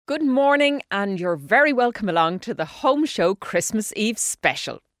Good morning, and you're very welcome along to the Home Show Christmas Eve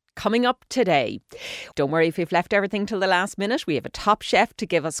special. Coming up today. Don't worry if you've left everything till the last minute. We have a top chef to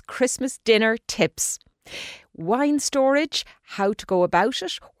give us Christmas dinner tips. Wine storage, how to go about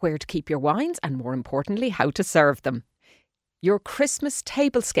it, where to keep your wines, and more importantly, how to serve them. Your Christmas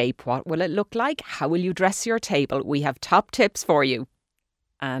tablescape, what will it look like? How will you dress your table? We have top tips for you.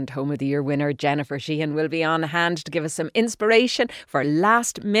 And Home of the Year winner Jennifer Sheahan will be on hand to give us some inspiration for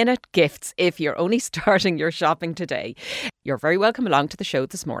last minute gifts if you're only starting your shopping today. You're very welcome along to the show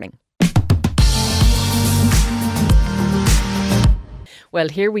this morning. Well,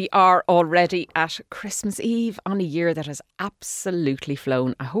 here we are already at Christmas Eve on a year that has absolutely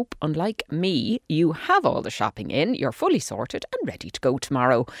flown. I hope, unlike me, you have all the shopping in, you're fully sorted and ready to go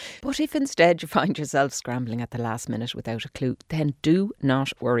tomorrow. But if instead you find yourself scrambling at the last minute without a clue, then do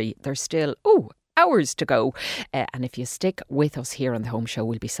not worry. There's still, hours to go. And if you stick with us here on the Home Show,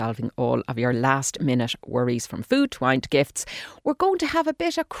 we'll be solving all of your last minute worries, from food to wine to gifts. We're going to have a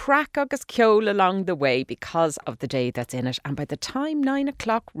bit of crack agus ceol along the way because of the day that's in it. And by the time 9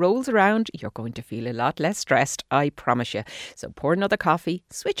 o'clock rolls around, you're going to feel a lot less stressed, I promise you. So pour another coffee,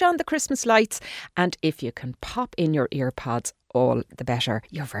 switch on the Christmas lights, and if you can pop in your ear pods, all the better.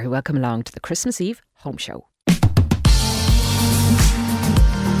 You're very welcome along to the Christmas Eve Home Show.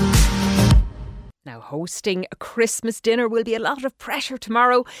 Now, hosting a Christmas dinner will be a lot of pressure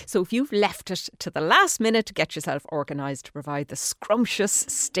tomorrow, so if you've left it to the last minute to get yourself organised to provide the scrumptious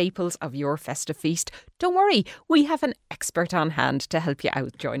staples of your festive feast, don't worry, we have an expert on hand to help you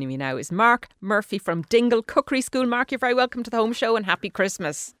out. Joining me now is Mark Murphy from Dingle Cookery School. Mark, you're very welcome to the Home Show and happy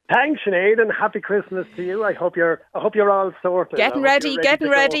Christmas. Thanks, Sinead, and happy Christmas to you. I hope you're all sorted. Getting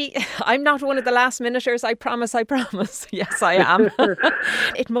ready. I'm not one of the last minuters, I promise. Yes, I am.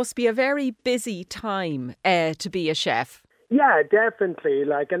 It must be a very busy time to be a chef. Yeah, definitely.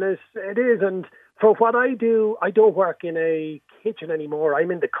 And it is. And for what I do, I don't work in a kitchen anymore.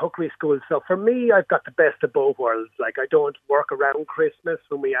 I'm in the cookery school. So for me, I've got the best of both worlds. I don't work around Christmas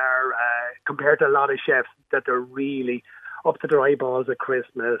when we are, compared to a lot of chefs that they're really up to their eyeballs at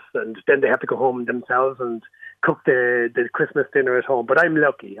Christmas, and then they have to go home themselves and cook the Christmas dinner at home. But I'm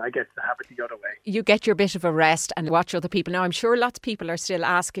lucky. I get to have it the other way. You get your bit of a rest and watch other people. Now, I'm sure lots of people are still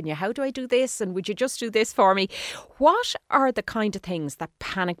asking you, how do I do this? And would you just do this for me? What are the kind of things that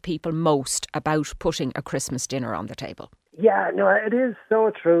panic people most about putting a Christmas dinner on the table? Yeah, no, it is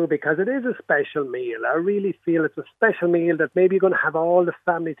so true, because it is a special meal. I really feel it's a special meal that maybe you're going to have all the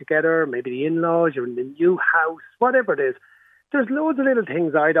family together, maybe the in-laws, you're in the new house, whatever it is. There's loads of little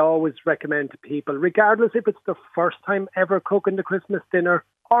things I'd always recommend to people, regardless if it's the first time ever cooking the Christmas dinner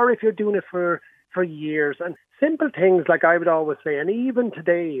or if you're doing it for years. And simple things like I would always say, and even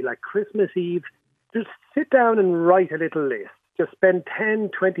today, like Christmas Eve, just sit down and write a little list. Just spend 10,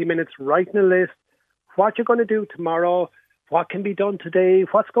 20 minutes writing a list, what you're going to do tomorrow, what can be done today,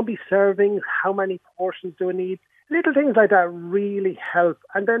 what's going to be serving, how many portions do I need. Little things like that really help.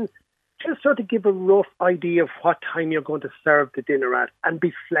 And then just sort of give a rough idea of what time you're going to serve the dinner at and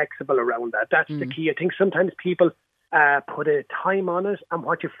be flexible around that. That's the key. I think sometimes people put a time on it, and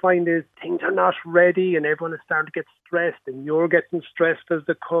what you find is things are not ready and everyone is starting to get stressed and you're getting stressed as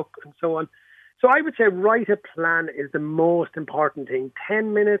the cook and so on. So I would say write a plan is the most important thing.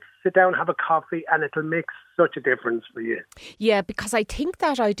 10 minutes, sit down, have a coffee, and it'll make such a difference for you. Yeah, because I think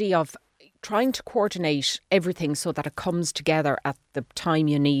that idea of trying to coordinate everything so that it comes together at the time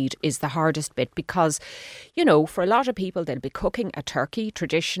you need is the hardest bit, because, for a lot of people, they'll be cooking a turkey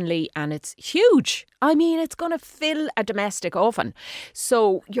traditionally and it's huge. I mean, it's going to fill a domestic oven.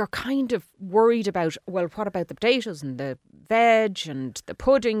 So you're kind of worried about, well, what about the potatoes and the veg and the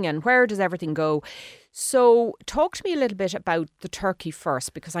pudding, and where does everything go? So talk to me a little bit about the turkey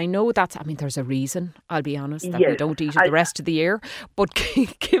first, because I know there's a reason, I'll be honest, that we don't eat it the rest of the year. But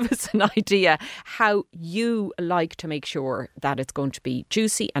give us an idea how you like to make sure that it's going to be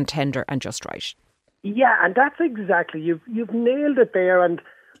juicy and tender and just right. Yeah, and that's exactly, you've nailed it there. And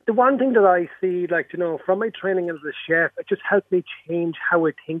the one thing that I see, from my training as a chef, it just helped me change how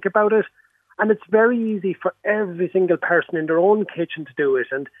I think about it. And it's very easy for every single person in their own kitchen to do it.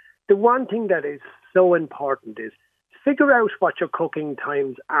 And the one thing that is so important is figure out what your cooking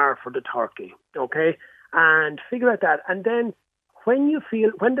times are for the turkey, okay? And figure out that. And then when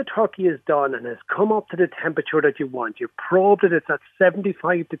the turkey is done and has come up to the temperature that you want, you've probed it, it's at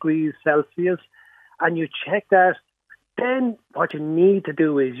 75 degrees Celsius, and you check that, then what you need to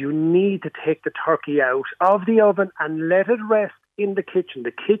do is you need to take the turkey out of the oven and let it rest in the kitchen.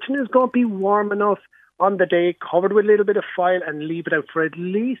 The kitchen is going to be warm enough on the day, covered with a little bit of foil, and leave it out for at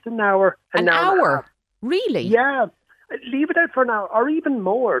least an hour. An hour? Really? Yeah. leave it out for an hour or even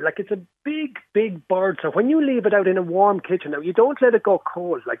more. Like, it's a big, big bird. So when you leave it out in a warm kitchen, now you don't let it go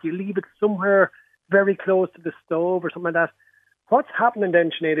cold. Like, you leave it somewhere very close to the stove or something like that. What's happening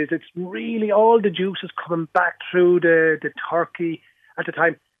then, Sinead, is it's really all the juices coming back through the turkey at the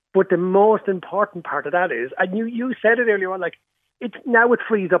time. But the most important part of that is, and you said it earlier on, like, now it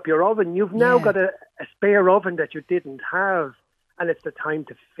frees up your oven. You've now got a spare oven that you didn't have. And it's the time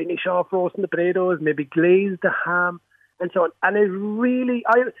to finish off roasting the potatoes, maybe glaze the ham, and so on. And it really,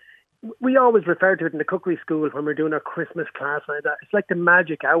 we always refer to it in the cookery school when we're doing our Christmas class like that. It's like the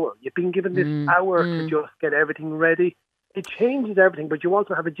magic hour. You've been given this hour to just get everything ready. It changes everything, but you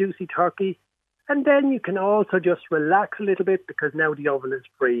also have a juicy turkey. And then you can also just relax a little bit because now the oven is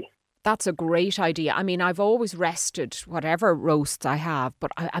free. That's a great idea. I mean, I've always rested whatever roasts I have,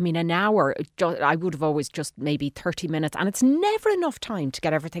 but I mean, an hour, I would have always just maybe 30 minutes, and it's never enough time to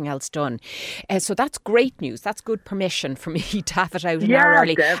get everything else done. So that's great news. That's good permission for me to have it out an hour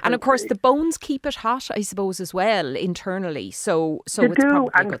early. Definitely. And of course, the bones keep it hot, I suppose, as well, internally. So they it's do, probably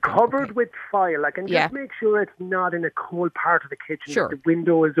and a good thing. covered with foil. Like, and just make sure it's not in a cold part of the kitchen. Sure. The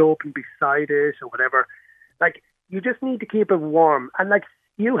window is open beside it or whatever. Like, you just need to keep it warm. And like,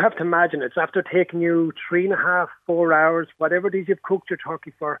 you have to imagine it's after taking you 3.5, 4 hours, whatever it is you've cooked your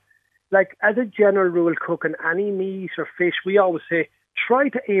turkey for. Like, as a general rule, cooking any meat or fish, we always say, try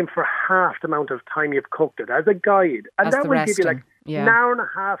to aim for half the amount of time you've cooked it as a guide. And As that the will give you resting. like an hour and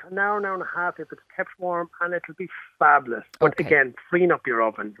a half, if it's kept warm, and it'll be fabulous. But again, freeing up your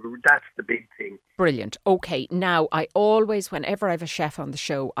oven, that's the big thing. Brilliant. Okay, now I always, whenever I have a chef on the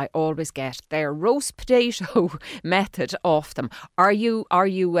show, I always get their roast potato method off them. Are you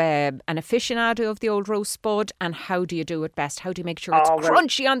an aficionado of the old roast spud, and how do you do it best? How do you make sure it's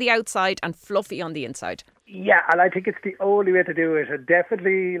crunchy on the outside and fluffy on the inside? Yeah, and I think it's the only way to do it. And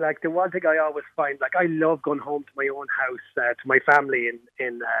definitely, like, the one thing I always find, like, I love going home to my own house, to my family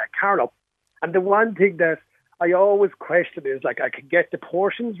in Carlow. And the one thing that I always question is, like, I can get the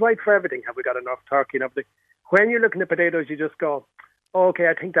portions right for everything. Have we got enough turkey and everything? When you're looking at potatoes, you just go, okay,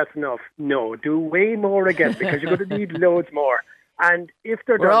 I think that's enough. No, do way more again, because you're going to need loads more. And if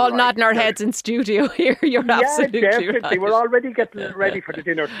they're We're all nodding our heads in studio here. You're absolutely definitely right. We're already getting ready for the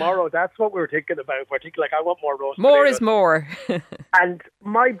dinner tomorrow. That's what we're thinking about. We're thinking, like, I want more roast More potatoes. is more. And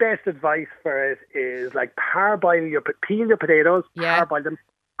my best advice for it is, like, peel your potatoes, parboil them.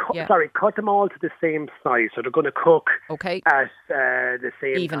 Cut them all to the same size. So they're going to cook at the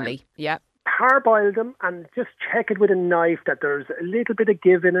same evenly. time. Yeah. Parboil them and just check it with a knife that there's a little bit of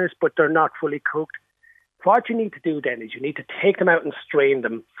give in it, but they're not fully cooked. What you need to do then is you need to take them out and strain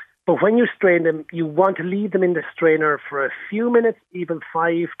them. But when you strain them, you want to leave them in the strainer for a few minutes, even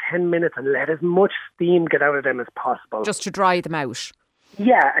 5-10 minutes, and let as much steam get out of them as possible. Just to dry them out.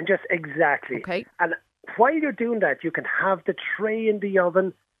 Yeah, and just exactly. Okay. And while you're doing that, you can have the tray in the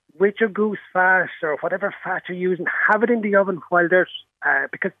oven with your goose fat or whatever fat you're using. Have it in the oven while there's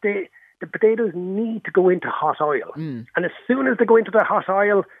because the potatoes need to go into hot oil. And as soon as they go into the hot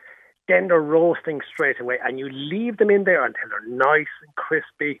oil, then they're roasting straight away, and you leave them in there until they're nice and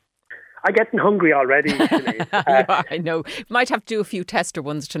crispy. I'm getting hungry already. I know. Might have to do a few tester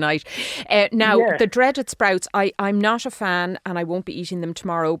ones tonight. The dreaded sprouts, I'm not a fan, and I won't be eating them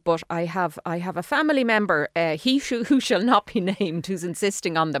tomorrow, but I have a family member, who shall not be named, who's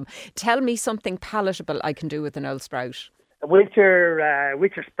insisting on them. Tell me something palatable I can do with an old sprout. With your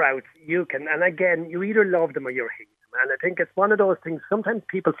sprouts, you can, and again, you either love them or you hate them. And I think it's one of those things, sometimes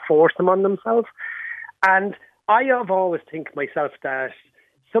people force them on themselves. And I have always think myself that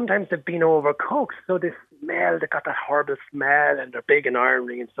sometimes they've been overcooked. So they got that horrible smell, and they're big and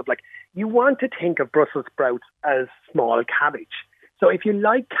ironing and stuff. Like, you want to think of Brussels sprouts as small cabbage. So if you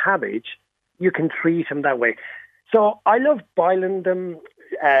like cabbage, you can treat them that way. So I love boiling them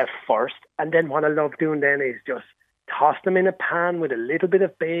first. And then what I love doing then is just toss them in a pan with a little bit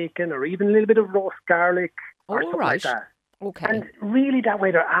of bacon or even a little bit of roast garlic. Or something like that. Okay. And really, that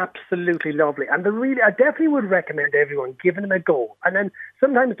way, they're absolutely lovely. And I definitely would recommend everyone giving them a go. And then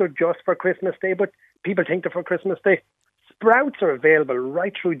sometimes they're just for Christmas Day, but people think they're for Christmas Day. Sprouts are available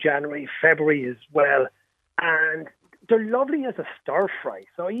right through January, February as well. And they're lovely as a stir fry.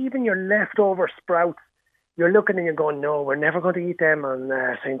 So even your leftover sprouts, you're looking and you're going, no, we're never going to eat them on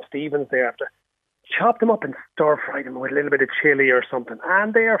St. Stephen's Day after. Chop them up and stir fry them with a little bit of chili or something,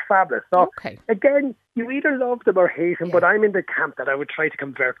 and they are fabulous. So again, you either love them or hate them, but I'm in the camp that I would try to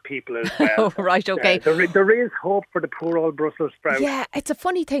convert people as well. Right, okay. There is hope for the poor old Brussels sprout. Yeah, it's a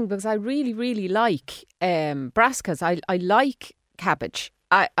funny thing because I really, really like brassicas. I like cabbage.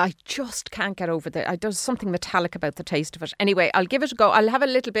 I just can't get over there's something metallic about the taste of it. Anyway, I'll give it a go. I'll have a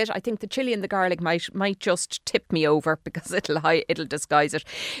little bit. I think the chilli and the garlic might just tip me over because it'll disguise it.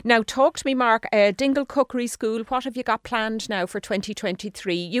 Now, talk to me, Mark. Dingle Cookery School, what have you got planned now for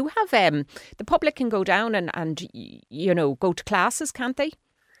 2023? You have the public can go down and go to classes, can't they?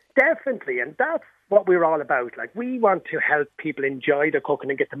 Definitely, and that's what we're all about. Like, we want to help people enjoy their cooking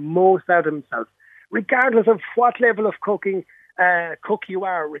and get the most out of themselves, regardless of what level of cook you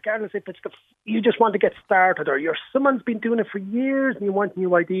are, regardless if it's you just want to get started or someone's been doing it for years and you want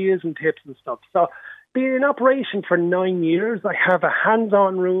new ideas and tips and stuff. So, being in operation for 9 years, I have a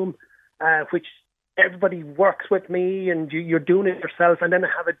hands-on room which everybody works with me and you're doing it yourself, and then I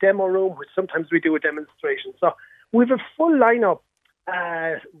have a demo room which sometimes we do a demonstration. So we have a full lineup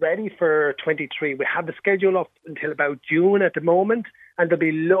ready for 23. We have the schedule up until about June at the moment, and there'll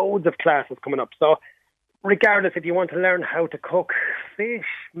be loads of classes coming up. So regardless, if you want to learn how to cook fish,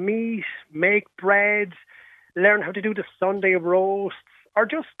 meat, make bread, learn how to do the Sunday roasts, or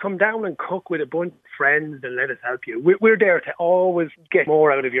just come down and cook with a bunch of friends and let us help you. We're there to always get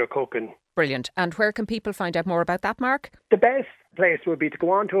more out of your cooking. Brilliant. And where can people find out more about that, Mark? The best place would be to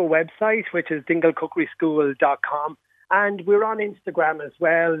go onto a website, which is dinglecookeryschool.com. And we're on Instagram as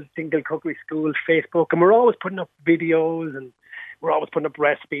well, Dingle Cookery School, Facebook, and we're always putting up videos and we're always putting up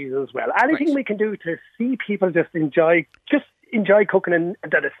recipes as well. Anything we can do to see people just enjoy cooking and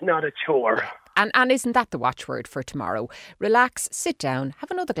that it's not a chore. And isn't that the watchword for tomorrow? Relax, sit down,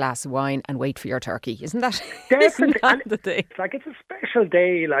 have another glass of wine and wait for your turkey. Isn't that, Definitely. Isn't that the thing? It's a special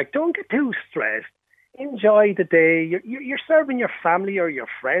day. Don't get too stressed. Enjoy the day. You're serving your family or your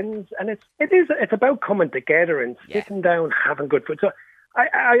friends, and it's about coming together and sitting down, having good food. So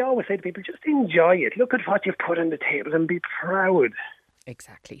I always say to people, just enjoy it. Look at what you've put on the table and be proud.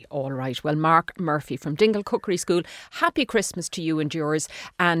 Exactly. All right. Well, Mark Murphy from Dingle Cookery School, happy Christmas to you and yours,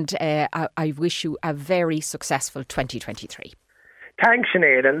 and I wish you a very successful 2023. Thanks,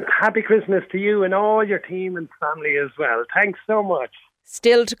 Sinead, and happy Christmas to you and all your team and family as well. Thanks so much.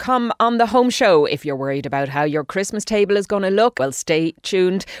 Still to come on the Home Show. If you're worried about how your Christmas table is going to look, well, stay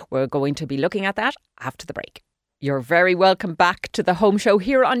tuned. We're going to be looking at that after the break. You're very welcome back to the Home Show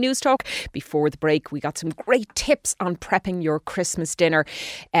here on News Talk. Before the break, we got some great tips on prepping your Christmas dinner.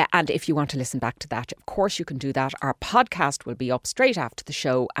 And if you want to listen back to that, of course you can do that. Our podcast will be up straight after the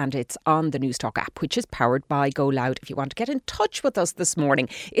show and it's on the News Talk app, which is powered by Go Loud. If you want to get in touch with us this morning,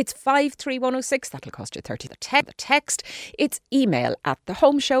 it's 53106. That'll cost you 30 the text. It's email at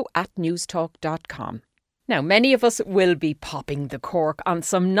thehomeshow@newstalk.com. Now, many of us will be popping the cork on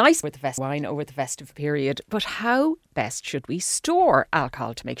some nice wine over the festive period, but how best should we store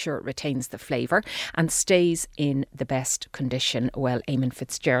alcohol to make sure it retains the flavour and stays in the best condition? Well, Eamon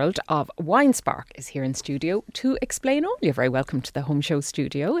Fitzgerald of Wine Spark is here in studio to explain all. You're very welcome to the Home Show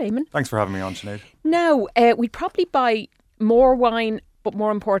studio, Eamon. Thanks for having me on, Sinead. Now, we'd probably buy more wine, but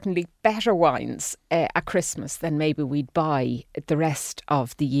more importantly, better wines at Christmas than maybe we'd buy the rest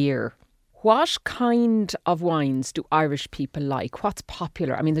of the year. What kind of wines do Irish people like? What's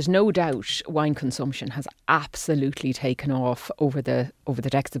popular? I mean, there's no doubt wine consumption has absolutely taken off over the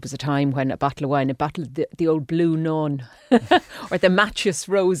decades. There was a time when a bottle of wine, the old Blue Nun or the Matches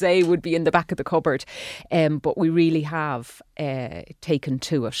Rosé would be in the back of the cupboard. But we really have taken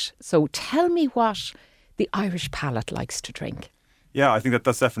to it. So tell me what the Irish palate likes to drink. Yeah, I think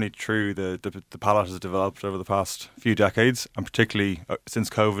that's definitely true. The palate has developed over the past few decades, and particularly since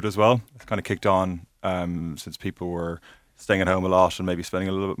COVID as well. It's kind of kicked on since people were staying at home a lot and maybe spending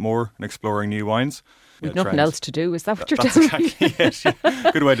a little bit more and exploring new wines. We've nothing else to do, is that what you're that's telling exactly me? it.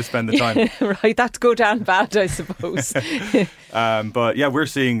 Yeah. Good way to spend the time. Right, that's good and bad, I suppose. But yeah, we're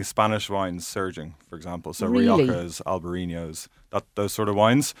seeing Spanish wines surging, for example. So Really? Riojas, Albariños, those sort of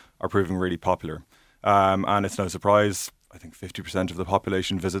wines are proving really popular. And it's no surprise, I think 50% of the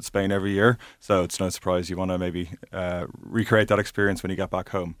population visits Spain every year. So it's no surprise you want to maybe recreate that experience when you get back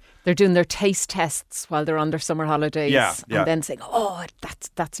home. They're doing their taste tests while they're on their summer holidays. Yeah. And then saying, oh,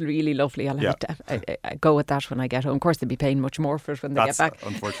 that's really lovely. I'll have a go at that when I get home. Of course, they'll be paying much more for it when they get back.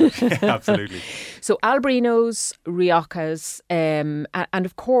 Unfortunately. Absolutely. So Albariños, Riojas, and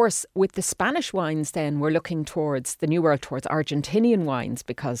of course, with the Spanish wines then, we're looking towards the New World, towards Argentinian wines,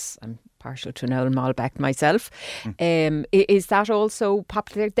 because I'm partial to an old Malbec myself. Is that also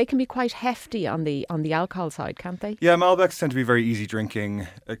popular? They can be quite hefty on the alcohol side, can't they? Yeah, Malbecs tend to be very easy drinking,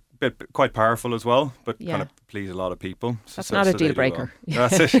 quite powerful as well, but Yeah. kind of please a lot of people. That's not a they deal do breaker. well.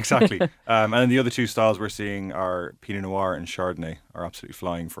 That's it, exactly. And then the other two styles we're seeing are Pinot Noir and Chardonnay are absolutely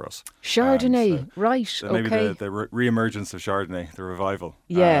flying for us. Chardonnay, right? So maybe Okay. the re-emergence of Chardonnay, the revival.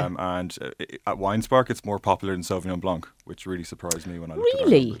 Yeah. And at WineSpark, it's more popular than Sauvignon Blanc, which really surprised me when I looked at our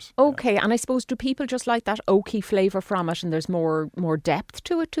Really? numbers. Yeah. Okay. And I suppose, do people just like that oaky flavour from it, and there's more depth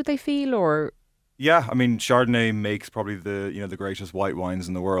to it? Do they feel, or? Yeah, I mean, Chardonnay makes probably the greatest white wines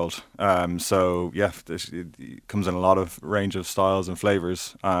in the world. So yeah, it comes in a lot of range of styles and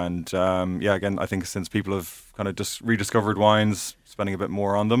flavors. And again, I think since people have kind of just rediscovered wines, spending a bit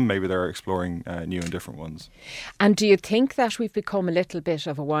more on them, maybe they're exploring new and different ones. And do you think that we've become a little bit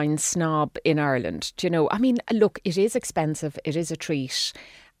of a wine snob in Ireland? Do you know? I mean, look, it is expensive. It is a treat.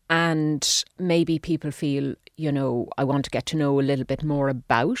 And maybe people feel, I want to get to know a little bit more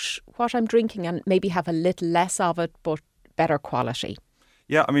about what I'm drinking and maybe have a little less of it, but better quality.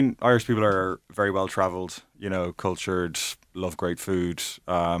 Yeah, I mean, Irish people are very well travelled, cultured, love great food,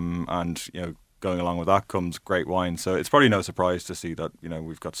 and going along with that comes great wine. So it's probably no surprise to see that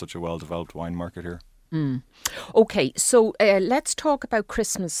we've got such a well-developed wine market here. Okay, so let's talk about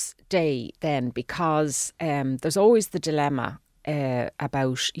Christmas Day then, because there's always the dilemma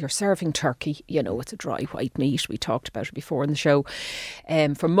about you're serving turkey. It's a dry white meat. We talked about it before in the show.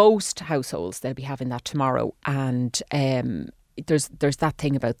 For most households, they'll be having that tomorrow, and there's that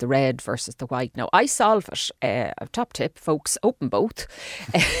thing about the red versus the white. Now, I solve it. A top tip, folks: open both.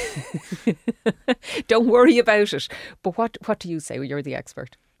 Don't worry about it. But what do you say? Well, you're the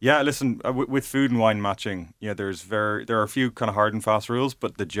expert. Yeah, listen, with food and wine matching, there are a few kind of hard and fast rules,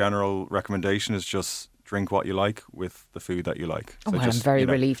 but the general recommendation is just drink what you like with the food that you like. So I'm very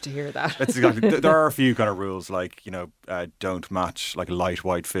relieved to hear that. That's exactly. There are a few kind of rules, like don't match like light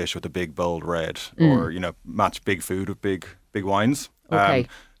white fish with a big bold red, or match big food with big wines. Okay.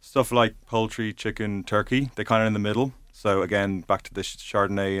 Stuff like poultry, chicken, turkey, they kind of in the middle. So again, back to the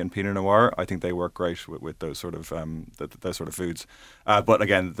Chardonnay and Pinot Noir, I think they work great with those sort of those sort of foods. But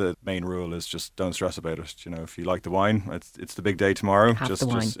again, the main rule is just don't stress about it. If you like the wine, it's the big day tomorrow. Just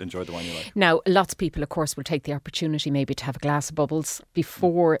enjoy the wine you like. Now, lots of people, of course, will take the opportunity maybe to have a glass of bubbles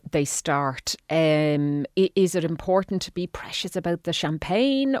before they start. Is it important to be precious about the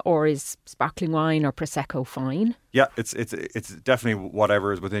champagne, or is sparkling wine or prosecco fine? Yeah, it's definitely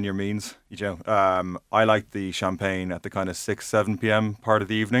whatever is within your means. I like the champagne at the kind of 6-7 p.m. part of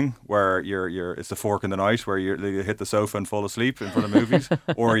the evening, where it's the fork in the night, where you hit the sofa and fall asleep in front of movies,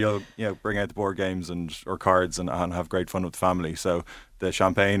 or you'll bring out the board games or cards and have great fun with the family. So the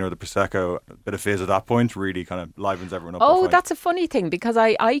champagne or the prosecco, a bit of fizz at that point, really kind of livens everyone up. Oh, that's a funny thing, because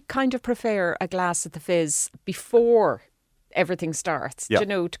I kind of prefer a glass of the fizz before everything starts,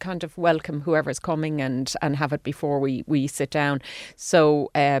 to kind of welcome whoever's coming and have it before we sit down. So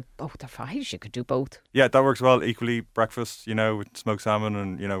both are fine. You could do both. Yeah, that works well. Equally, breakfast, with smoked salmon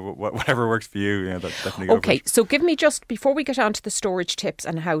and, whatever works for you, that definitely go for it. So give me, just before we get on to the storage tips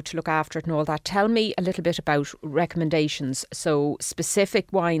and how to look after it and all that, tell me a little bit about recommendations. So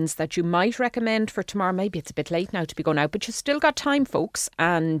specific wines that you might recommend for tomorrow. Maybe it's a bit late now to be going out, but you've still got time, folks,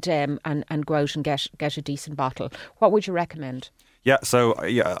 and go out and get a decent bottle. What would you recommend? Yeah, so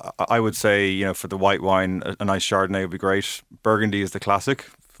I would say, for the white wine, a nice Chardonnay would be great. Burgundy is the classic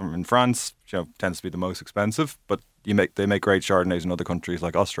in France, tends to be the most expensive, but they make great Chardonnays in other countries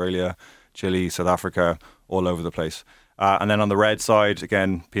like Australia, Chile, South Africa, all over the place. And then on the red side,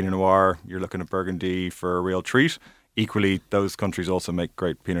 again, Pinot Noir, you're looking at Burgundy for a real treat. Equally, those countries also make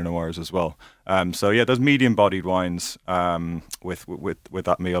great Pinot Noirs as well. Those medium-bodied wines with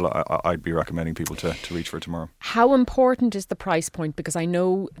that meal, I'd be recommending people to reach for tomorrow. How important is the price point? Because I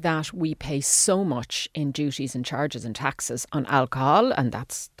know that we pay so much in duties and charges and taxes on alcohol, and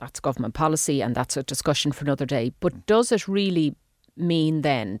that's government policy, and that's a discussion for another day. But does it really mean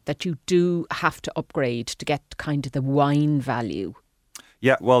then that you do have to upgrade to get kind of the wine value?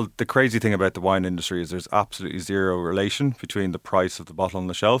 Yeah, well, the crazy thing about the wine industry is there's absolutely zero relation between the price of the bottle on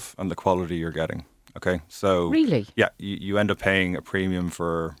the shelf and the quality you're getting. Okay, so really, yeah, you end up paying a premium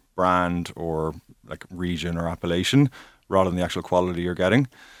for brand or like region or appellation rather than the actual quality you're getting.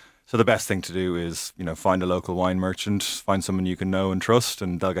 So the best thing to do is, find a local wine merchant, find someone you can know and trust,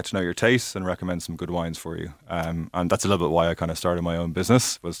 and they'll get to know your tastes and recommend some good wines for you. And that's a little bit why I kind of started my own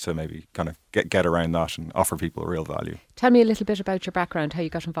business, was to maybe kind of get around that and offer people a real value. Tell me a little bit about your background, how you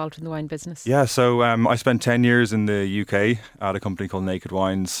got involved in the wine business. Yeah, so I spent 10 years in the UK at a company called Naked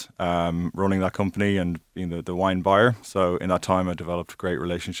Wines, running that company and being the wine buyer. So in that time, I developed great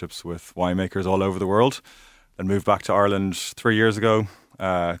relationships with winemakers all over the world. Then moved back to Ireland 3 years ago.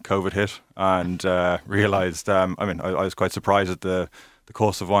 COVID hit and realised, I was quite surprised at the the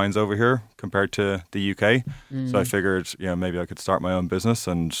cost of wines over here compared to the UK. So I figured, maybe I could start my own business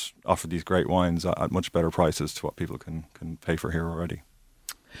and offer these great wines at much better prices to what people can pay for here already.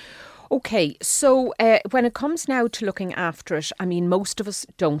 Okay, so when it comes now to looking after it, I mean, most of us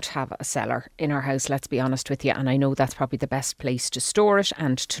don't have a cellar in our house, let's be honest with you. And I know that's probably the best place to store it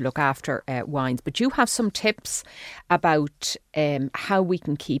and to look after wines. But you have some tips about how we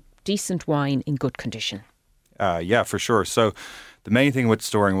can keep decent wine in good condition. Yeah, for sure. So the main thing with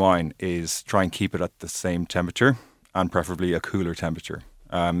storing wine is try and keep it at the same temperature and preferably a cooler temperature.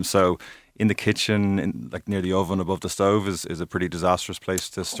 So in the kitchen, like near the oven above the stove is a pretty disastrous place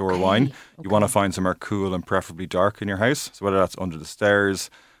to store wine. You want to find somewhere cool and preferably dark in your house. So whether that's under the stairs,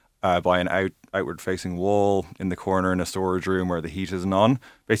 by an outward facing wall, in the corner in a storage room where the heat isn't on.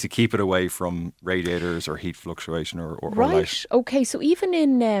 Basically keep it away from radiators or heat fluctuation or right. light. Okay, so even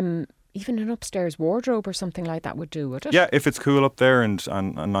in an upstairs wardrobe or something like that would do, would it? Yeah, if it's cool up there and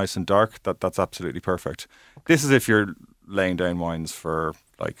nice and dark, that's absolutely perfect. Okay. This is if you're laying down wines for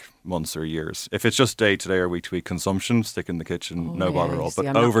like months or years. If it's just day-to-day or week-to-week consumption, stick in the kitchen, no bother at all.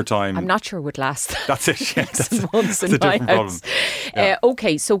 But over time... I'm not sure it would last. That's it, yeah. That's months in my house. Yeah.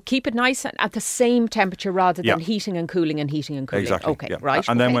 Okay, so keep it nice at the same temperature rather than heating and cooling and heating and cooling. Exactly. Okay, right.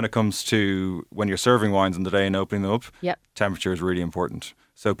 And then when it comes to when you're serving wines in the day and opening them up, temperature is really important.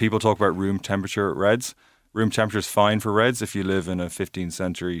 So people talk about room temperature reds. Room temperature is fine for reds if you live in a 15th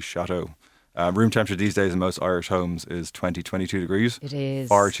century chateau. Room temperature these days in most Irish homes is 22 degrees. It is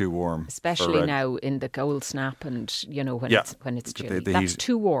far too warm, especially now in the cold snap and when it's chilly. That's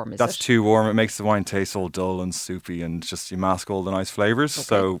too warm. That's too warm. It makes the wine taste all dull and soupy, and just you mask all the nice flavors. Okay.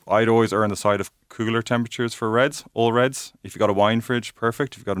 So I'd always err on the side of cooler temperatures for reds. All reds. If you've got a wine fridge,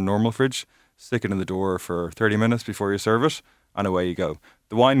 perfect. If you've got a normal fridge, stick it in the door for 30 minutes before you serve it, and away you go.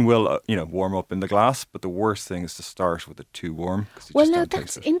 The wine will, warm up in the glass, but the worst thing is to start with it too warm. Well, now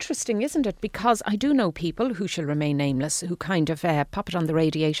that's interesting, isn't it? Because I do know people who shall remain nameless who kind of pop it on the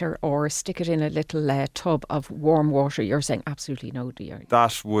radiator or stick it in a little tub of warm water. You're saying absolutely no, dear.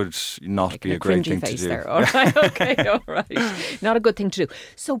 That would not be a great thing to do. There. All right, okay, all right. Not a good thing to do.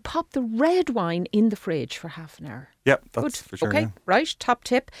 So pop the red wine in the fridge for half an hour. Yep, that's for sure. Okay, right, top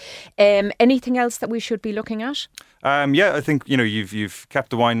tip. Anything else that we should be looking at? I think you've kept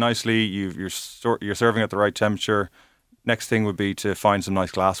the wine nicely. You're serving at the right temperature. Next thing would be to find some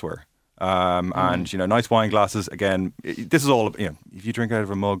nice glassware. And nice wine glasses. Again, this is all, if you drink out of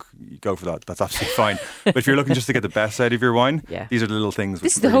a mug, you go for that. That's absolutely fine. But if you're looking just to get the best out of your wine, these are the little things.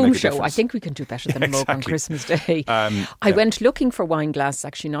 This is the home show. I think we can do better than a mug on Christmas Day. I went looking for wine glasses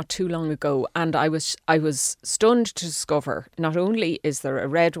actually not too long ago, and I was stunned to discover not only is there a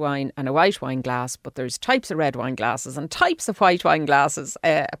red wine and a white wine glass, but there's types of red wine glasses and types of white wine glasses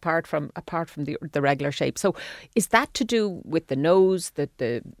apart from the regular shape. So is that to do with the nose,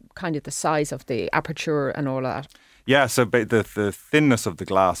 the kind of the size of the aperture and all that? Yeah, so the thinness of the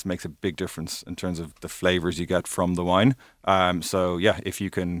glass makes a big difference in terms of the flavours you get from the wine. If you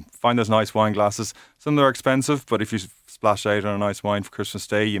can find those nice wine glasses, some of them are expensive, but if you splash out on a nice wine for Christmas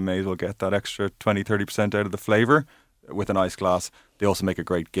Day, you may as well get that extra 20-30% out of the flavour with a nice glass. They also make a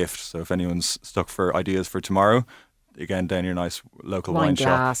great gift, so if anyone's stuck for ideas for tomorrow, again, down your nice local wine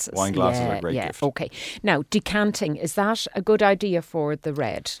shop. Wine glasses are a great gift. Okay. Now, decanting, is that a good idea for the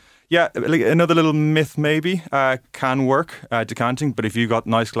red? Yeah, like another little myth maybe can work, decanting, but if you've got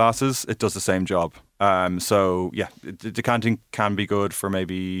nice glasses, it does the same job. Decanting can be good for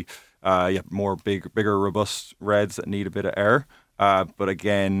maybe bigger, robust reds that need a bit of air. But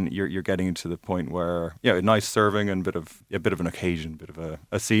again, you're getting to the point where nice serving and a bit of an occasion, bit of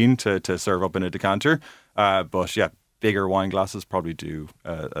a scene to serve up in a decanter. Bigger wine glasses probably do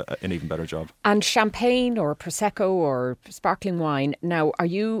an even better job. And champagne or prosecco or sparkling wine. Now, are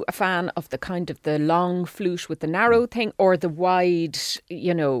you a fan of the long flute with the narrow thing, or the wide,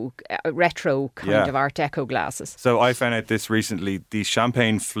 retro kind of Art Deco glasses? So I found out this recently. The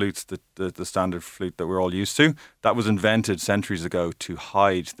champagne flutes, the standard flute that we're all used to, that was invented centuries ago to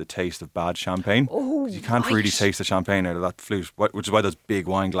hide the taste of bad champagne. Oh, you can't really taste the champagne out of that flute, which is why those big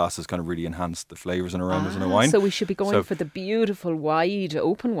wine glasses kind of really enhance the flavours and aromas in a wine. So we should be going for the beautiful wide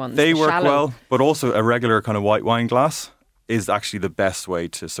open ones. They work shallow. Well, but also a regular kind of white wine glass is actually the best way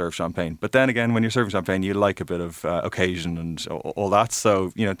to serve champagne. But then again, when you're serving champagne, you like a bit of occasion and all that.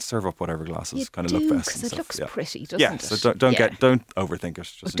 So, serve up whatever glasses kind of look best. Because it looks pretty, doesn't it? So don't overthink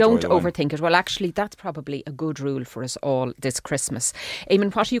it. Just don't overthink it. Well, actually, that's probably a good rule for us all this Christmas.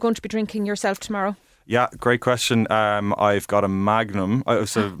 Eamon, what are you going to be drinking yourself tomorrow? Yeah, great question. I've got a Magnum.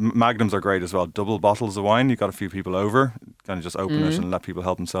 So Magnums are great as well. Double bottles of wine. You've got a few people over. Kind of just open it and let people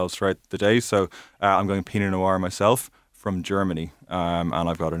help themselves throughout the day. So I'm going Pinot Noir myself. from Germany, and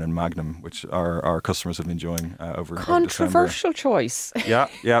I've got it in Magnum, which our customers have been enjoying over Controversial choice. Yeah.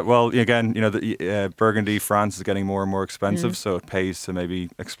 Well, again, the Burgundy, France is getting more and more expensive, so it pays to maybe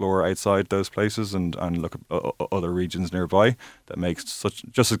explore outside those places and look at other regions nearby that makes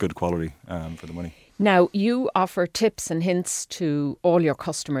just as good quality for the money. Now, you offer tips and hints to all your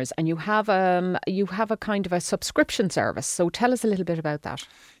customers, and you have a kind of a subscription service. So tell us a little bit about that.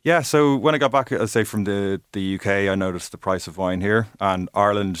 Yeah, so when I got back, I'd say from the UK, I noticed the price of wine here. And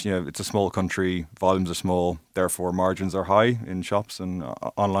Ireland, it's a small country, volumes are small, therefore margins are high in shops and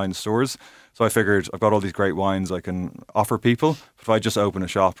online stores. So I figured I've got all these great wines I can offer people. But if I just open a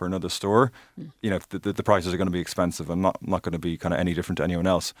shop or another store, the prices are going to be expensive. I'm not going to be kind of any different to anyone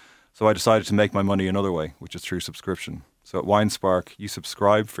else. So I decided to make my money another way, which is through subscription. So at WineSpark, you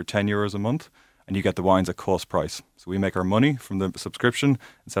subscribe for €10 a month and you get the wines at cost price. So we make our money from the subscription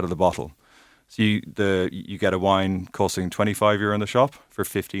instead of the bottle. So you get a wine costing €25 in the shop for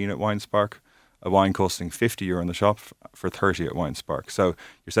 15 at WineSpark, a wine costing €50 in the shop for 30 at WineSpark. So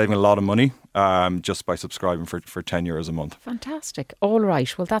you're saving a lot of money just by subscribing for €10 a month. Fantastic. All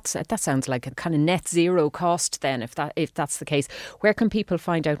right. Well, that sounds like a kind of net zero cost then, if that's the case. Where can people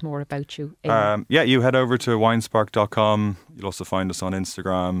find out more about you? You head over to winespark.com. You'll also find us on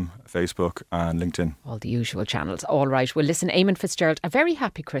Instagram, Facebook and LinkedIn. All the usual channels. All right. Well, listen, Eamon Fitzgerald, a very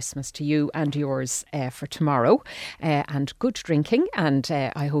happy Christmas to you and yours for tomorrow, and good drinking. And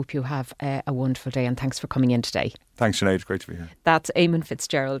I hope you have a wonderful day, and thanks for coming in today. Thanks, Sinead. Great to be here. That's Eamon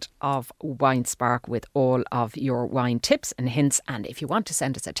Fitzgerald of WineSpark with all of your wine tips and hints. And if you want to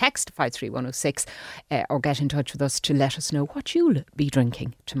send us a text, 53106, or get in touch with us to let us know what you'll be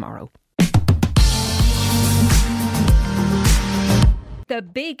drinking tomorrow. The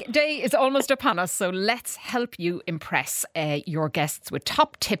big day is almost upon us, so let's help you impress your guests with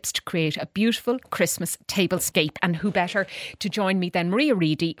top tips to create a beautiful Christmas tablescape. And who better to join me than Maria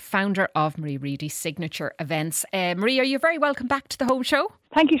Reedy, founder of Maria Reedy Signature Events. Maria, you're very welcome back to the home show.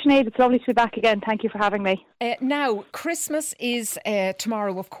 Thank you, Sinead. It's lovely to be back again. Thank you for having me. Now, Christmas is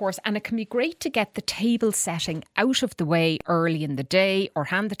tomorrow, of course, and it can be great to get the table setting out of the way early in the day or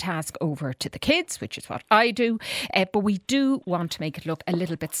hand the task over to the kids, which is what I do. But we do want to make it look a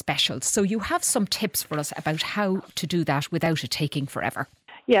little bit special. So you have some tips for us about how to do that without it taking forever.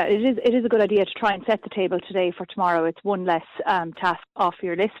 Yeah, it is a good idea to try and set the table today for tomorrow. It's one less task off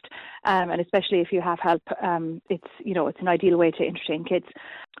your list, and especially if you have help, it's an ideal way to entertain kids.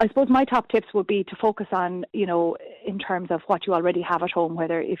 I suppose my top tips would be to focus on, in terms of what you already have at home,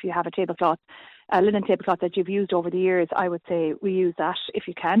 whether if you have a tablecloth, a linen tablecloth that you've used over the years, I would say reuse that if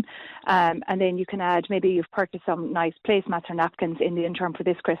you can. And then you can add, maybe you've purchased some nice placemats or napkins in the interim for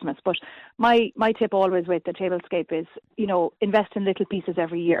this Christmas. But my tip always with the tablescape is, invest in little pieces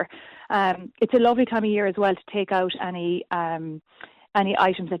every year. It's a lovely time of year as well to take out any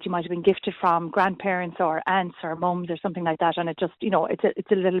items that you might have been gifted from grandparents or aunts or mums or something like that. And it just,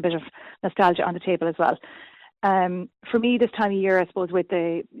 it's a little bit of nostalgia on the table as well. For me, this time of year, I suppose, with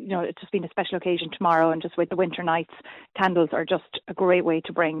it's just been a special occasion tomorrow, and just with the winter nights, candles are just a great way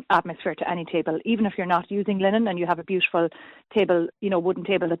to bring atmosphere to any table. Even if you're not using linen and you have a beautiful table, wooden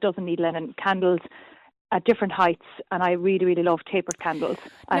table that doesn't need linen, candles at different heights, and I really, really love tapered candles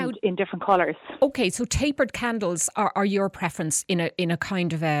and in different colours. Okay, so tapered candles are your preference in a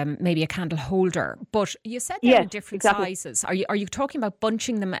kind of maybe a candle holder, but you said they're in different sizes. Are you talking about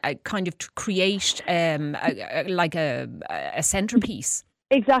bunching them kind of to create like a centrepiece?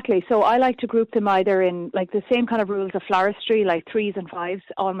 Exactly. So I like to group them either in like the same kind of rules of floristry, like 3s and 5s.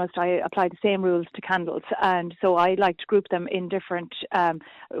 Almost I apply the same rules to candles. And so I like to group them in different,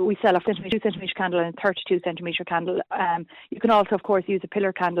 we sell a 2 centimetre candle and a 32 centimetre candle. You can also, of course, use a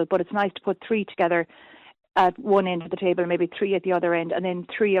pillar candle, but it's nice to put 3 together at one end of the table, maybe 3 at the other end, and then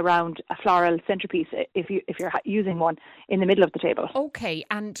 3 around a floral centrepiece if you're using one in the middle of the table. Okay,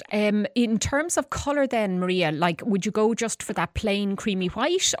 and in terms of colour then, Maria, like would you go just for that plain creamy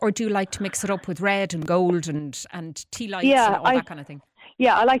white, or do you like to mix it up with red and gold and tea lights and all that kind of thing?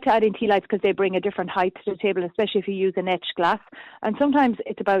 Yeah, I like to add in tea lights because they bring a different height to the table, especially if you use an etched glass. And sometimes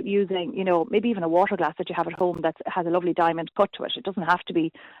it's about using, maybe even a water glass that you have at home that has a lovely diamond cut to it. It doesn't have to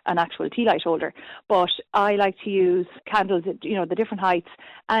be an actual tea light holder. But I like to use candles at, the different heights,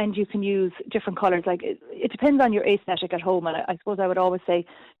 and you can use different colours. Like it depends on your aesthetic at home. And I suppose I would always say,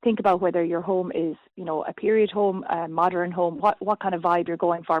 think about whether your home is, a period home, a modern home, what kind of vibe you're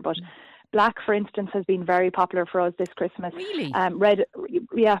going for. But black, for instance, has been very popular for us this Christmas. Really?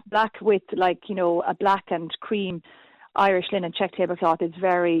 Black with a black and cream Irish linen check tablecloth is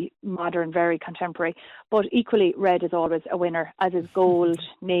very modern, very contemporary. But equally, red is always a winner, as is gold,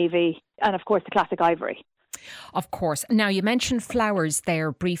 navy, and of course the classic ivory. Of course. Now, you mentioned flowers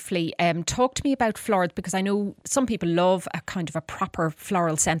there briefly. Talk to me about flowers, because I know some people love a kind of a proper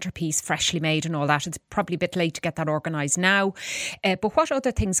floral centrepiece, freshly made and all that. It's probably a bit late to get that organised now. But what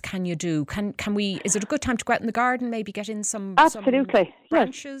other things can you do? Can we? Is it a good time to go out in the garden, maybe get in some branches?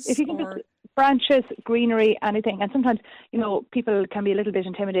 Yes. If you can get branches, greenery, anything. And sometimes, people can be a little bit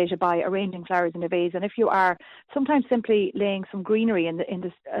intimidated by arranging flowers in a vase. And if you are, sometimes simply laying some greenery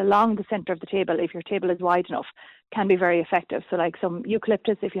along the centre of the table, if your table is wide enough, can be very effective. So like some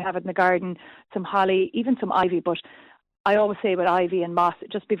eucalyptus, if you have it in the garden, some holly, even some ivy. But I always say with ivy and moss,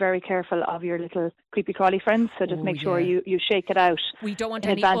 just be very careful of your little creepy crawly friends. So just make sure you shake it out. We don't want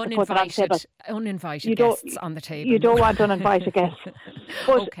any uninvited guests on the table. You don't want uninvited guests.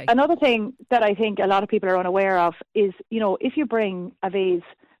 But another thing that I think a lot of people are unaware of is, if you bring a vase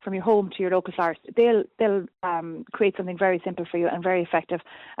from your home to your local florist, they'll create something very simple for you and very effective,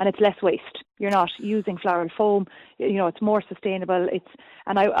 and it's less waste. You're not using floral foam. It's more sustainable.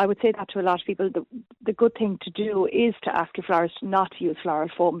 And I would say that to a lot of people. The good thing to do is to ask your florist not to use floral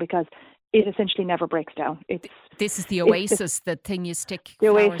foam, because it essentially never breaks down. This is the Oasis, the thing you stick the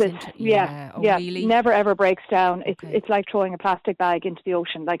flowers Oasis, into. Yeah. Really? Never ever breaks down. It's like throwing a plastic bag into the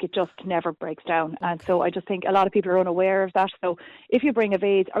ocean. Like, it just never breaks down. And so I just think a lot of people are unaware of that. So if you bring a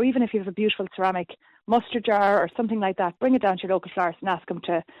vase, or even if you have a beautiful ceramic mustard jar or something like that, bring it down to your local florist and ask them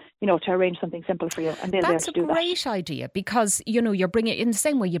to arrange something simple for you, and they'll be able to do that. That's a great idea, because you're bringing, in the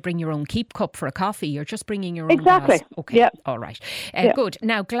same way you bring your own keep cup for a coffee, you're just bringing your own exactly glass. Okay, yeah. All right, good.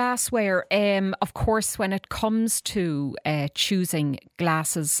 Now, glassware, of course, when it comes to choosing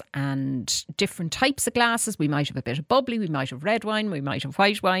glasses and different types of glasses, we might have a bit of bubbly, we might have red wine, we might have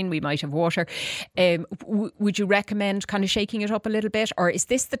white wine, we might have water. Would you recommend kind of shaking it up a little bit, or is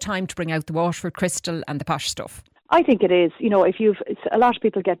this the time to bring out the Waterford crystal and the posh stuff? I think it is. A lot of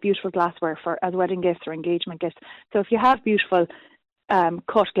people get beautiful glassware as wedding gifts or engagement gifts. So if you have beautiful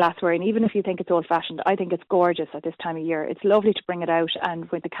cut glassware, and even if you think it's old-fashioned, I think it's gorgeous at this time of year. It's lovely to bring it out,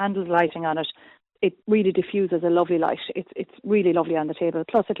 and with the candles lighting on it, it really diffuses a lovely light. It's really lovely on the table.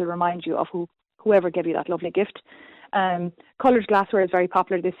 Plus, it'll remind you of whoever gave you that lovely gift. Coloured glassware is very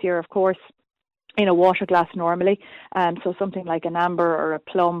popular this year, of course, in a water glass normally. So something like an amber or a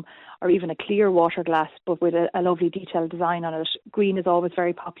plum, or even a clear water glass, but with a lovely detailed design on it. Green is always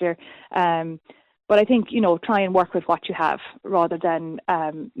very popular. But I think, try and work with what you have, rather than,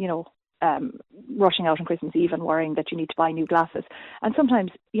 rushing out on Christmas Eve and worrying that you need to buy new glasses. And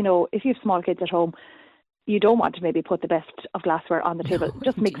sometimes, if you have small kids at home, you don't want to maybe put the best of glassware on the table. No,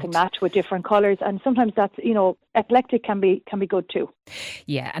 just mix and match with different colours, and sometimes that's, eclectic can be good too.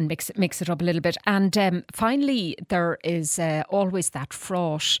 Yeah, and mix it up a little bit. And finally, there is always that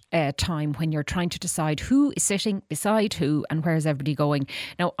fraught time when you're trying to decide who is sitting beside who and where's everybody going.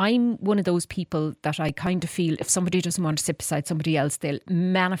 Now, I'm one of those people that I kind of feel if somebody doesn't want to sit beside somebody else, they'll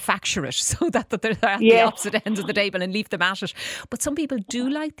manufacture it so that they're at the opposite ends of the table and leave them at it. But some people do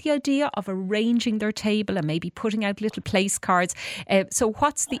like the idea of arranging their table and maybe putting out little place cards. So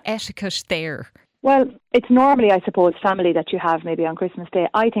what's the etiquette there? Well, it's normally, I suppose, family that you have maybe on Christmas Day.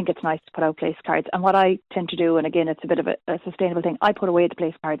 I think it's nice to put out place cards. And what I tend to do, and again, it's a bit of a sustainable thing, I put away the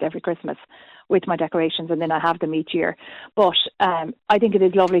place cards every Christmas with my decorations, and then I have them each year. But I think it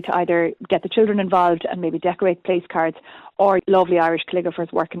is lovely to either get the children involved and maybe decorate place cards, or lovely Irish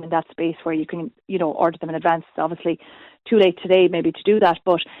calligraphers working in that space where you can, order them in advance. It's obviously too late today maybe to do that,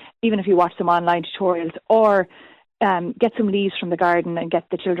 but even if you watch some online tutorials, or get some leaves from the garden and get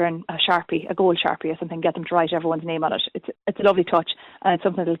the children a gold Sharpie or something, get them to write everyone's name on it. It's a lovely touch, and it's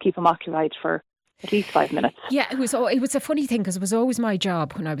something that'll keep them occupied for at least 5 minutes. Yeah, it was a funny thing, because it was always my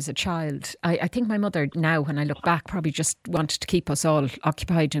job when I was a child. I think my mother now, when I look back, probably just wanted to keep us all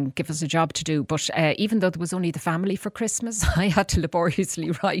occupied and give us a job to do. But even though there was only the family for Christmas, I had to laboriously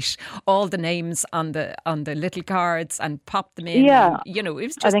write all the names on the little cards and pop them in. Yeah, and, it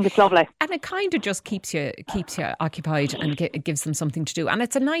was just, I think it's lovely, and it kind of just keeps you occupied and gives them something to do. And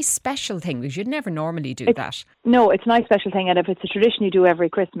it's a nice special thing, because you'd never normally do that. No, it's a nice special thing, and if it's a tradition you do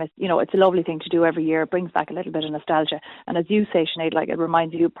every Christmas, it's a lovely thing to do every year. It brings back a little bit of nostalgia, and as you say, Sinead, like, it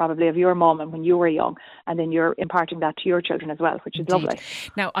reminds you probably of your mum and when you were young, and then you're imparting that to your children as well, which is lovely.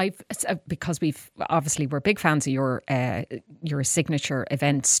 Now, because we're big fans of your signature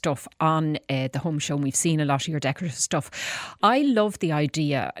event stuff on the home show, and we've seen a lot of your decorative stuff. I love the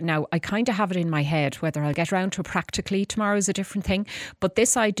idea. Now, I kind of have it in my head. Whether I'll get around to it practically tomorrow is a different thing, but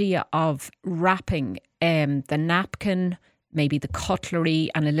this idea of wrapping the napkin, maybe the cutlery,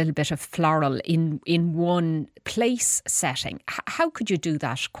 and a little bit of floral in one place setting. How could you do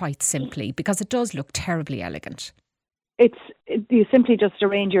that quite simply? Because it does look terribly elegant. You simply just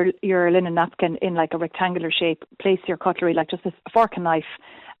arrange your linen napkin in like a rectangular shape, place your cutlery, like just a fork and knife,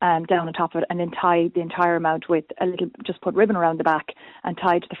 down on top of it, and then tie the entire amount with just put ribbon around the back and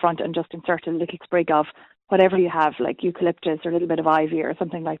tie to the front, and just insert a little sprig of whatever you have, like eucalyptus or a little bit of ivy or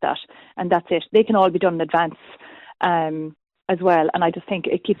something like that. And that's it. They can all be done in advance as well. And I just think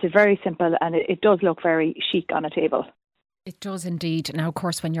it keeps it very simple, and it does look very chic on a table. It does indeed. Now, of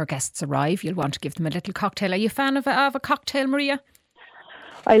course, when your guests arrive, you'll want to give them a little cocktail. Are you a fan of a cocktail, Maria?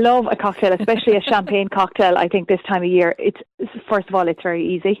 I love a cocktail, especially a champagne cocktail. I think this time of year, first of all, it's very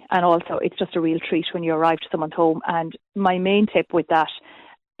easy, and also it's just a real treat when you arrive to someone's home. And my main tip with that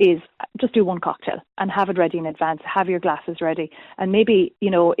is just do one cocktail and have it ready in advance. Have your glasses ready, and maybe,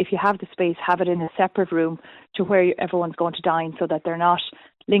 if you have the space, have it in a separate room to where everyone's going to dine, so that they're not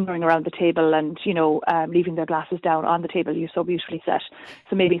lingering around the table and leaving their glasses down on the table you're so beautifully set.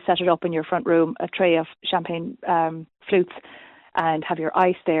 So maybe set it up in your front room, a tray of champagne flutes, and have your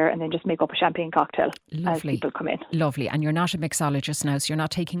ice there, and then just make up a champagne cocktail. Lovely. As people come in. Lovely. And you're not a mixologist now, so you're not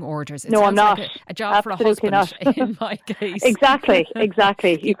taking orders. No, I'm not. Like a job Absolutely for a husband, not. in my case.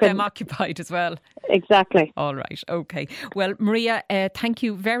 Exactly. Keep them occupied as well. Exactly. All right. Okay. Well, Maria, thank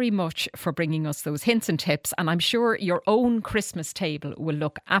you very much for bringing us those hints and tips. And I'm sure your own Christmas table will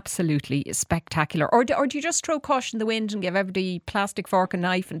look absolutely spectacular. Or do you just throw caution to the wind and give everybody plastic fork and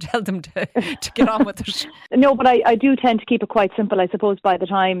knife and tell them to get on with it? No, but I do tend to keep it quite simple. I suppose by the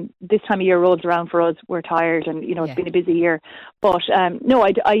time this time of year rolls around for us, we're tired, and it's been a busy year. But no,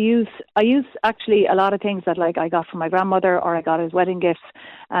 I use actually a lot of things that like I got from my grandmother, or I got as wedding gifts,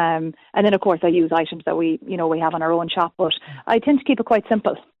 and then of course I use items that we have on our own shop. But I tend to keep it quite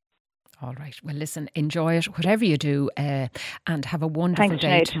simple. All right. Well, listen, enjoy it, whatever you do, and have a wonderful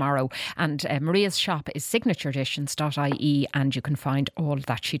day tomorrow. And Maria's shop is signatureeditions.ie, and you can find all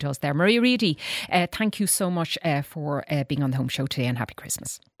that she does there. Maria Reedy, thank you so much for being on the Home Show today, and happy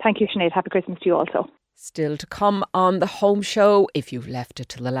Christmas. Thank you, Sinead. Happy Christmas to you also. Still to come on the Home Show, if you've left it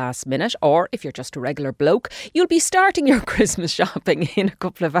till the last minute, or if you're just a regular bloke, you'll be starting your Christmas shopping in a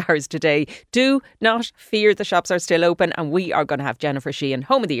couple of hours today. Do not fear, the shops are still open, and we are going to have Jennifer Sheahan,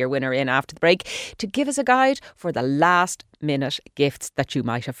 Home of the Year winner, in after the break to give us a guide for the last minute gifts that you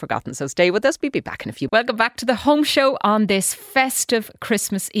might have forgotten. So stay with us, we'll be back in a few. Welcome back to the Home Show on this festive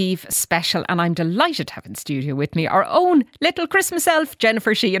Christmas Eve special, and I'm delighted to have in studio with me our own little Christmas elf,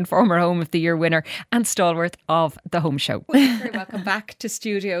 Jennifer Sheahan, former Home of the Year winner and stalwart of the Home Show. Very welcome back to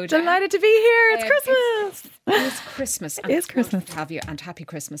studio, Jen. Delighted to be here. It's Christmas. It's Christmas. It is Christmas. To have you, and happy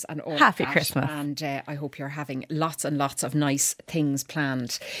Christmas and all happy that. Christmas. And I hope you're having lots and lots of nice things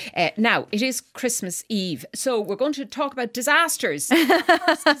planned. Now, it is Christmas Eve, so we're going to talk about disasters.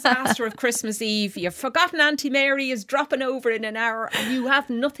 First disaster of Christmas Eve. You've forgotten Auntie Mary is dropping over in an hour, and you have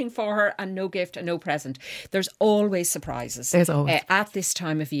nothing for her, and no gift and no present. There's always surprises. There's always at this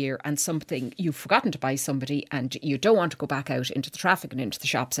time of year, and something you've forgotten to buy somebody, and you don't want to go back out into the traffic and into the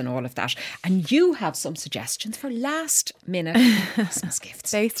shops and all of that. And you have some suggestions for last minute Christmas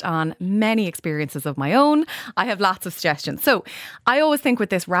gifts. Based on many experiences of my own, I have lots of suggestions. So I always think with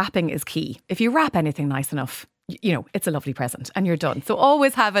this, wrapping is key. If you wrap anything nice enough, it's a lovely present and you're done. So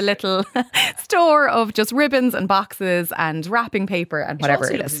always have a little store of just ribbons and boxes and wrapping paper and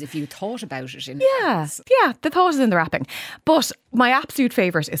whatever it is. As if you thought about it. Yeah, the thought is in the wrapping. But my absolute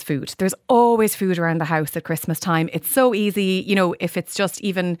favourite is food. There's always food around the house at Christmas time. It's so easy, if it's just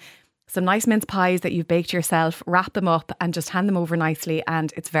even some nice mince pies that you've baked yourself, wrap them up and just hand them over nicely,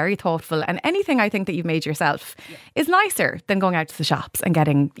 and it's very thoughtful. And anything I think that you've made yourself is nicer than going out to the shops and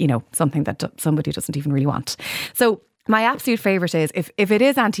getting, something that somebody doesn't even really want. So my absolute favourite is if it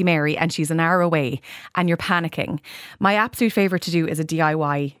is Auntie Mary and she's an hour away and you're panicking, my absolute favourite to do is a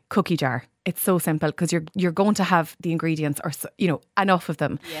DIY cookie jar. It's so simple because you're going to have the ingredients or enough of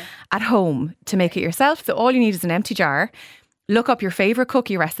them at home to make it yourself. So all you need is an empty jar. Look up your favourite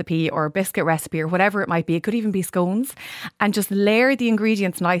cookie recipe or biscuit recipe or whatever it might be. It could even be scones. And just layer the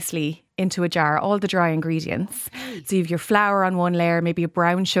ingredients nicely into a jar, all the dry ingredients. So you have your flour on one layer, maybe a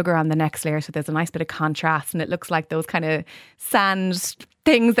brown sugar on the next layer. So there's a nice bit of contrast and it looks like those kind of sand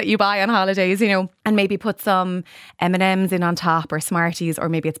things that you buy on holidays, and maybe put some M&Ms in on top or Smarties, or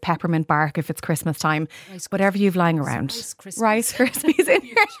maybe it's peppermint bark if it's Christmas time. Whatever you've lying around. Rice Krispies in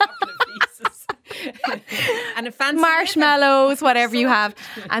your chocolate pieces. And a fancy marshmallows, whatever you have,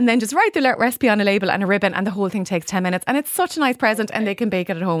 and then just write the recipe on a label and a ribbon, and the whole thing takes 10 minutes, and it's such a nice present, and they can bake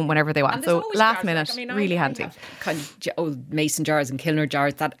it at home whenever they want. So last minute, really handy. Kind of old mason jars and Kilner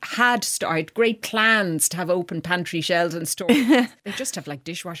jars that had started great plans to have open pantry shelves and stores. They just have like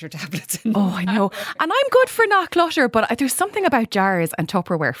dishwasher tablets in them. Oh, I know. And I'm good for not clutter, but there's something about jars and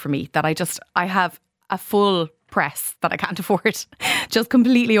Tupperware for me that I have a full press that I can't afford. Just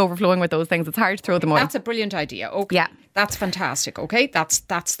completely overflowing with those things. It's hard to throw them away. That's a brilliant idea. Okay. Yeah. That's fantastic. Okay. That's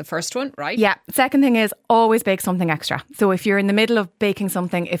the first one, right? Yeah. Second thing is always bake something extra. So if you're in the middle of baking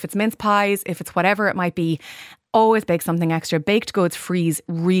something, if it's mince pies, if it's whatever it might be, always bake something extra. Baked goods freeze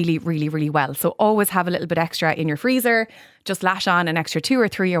really, really, really well. So always have a little bit extra in your freezer. Just lash on an extra 2 or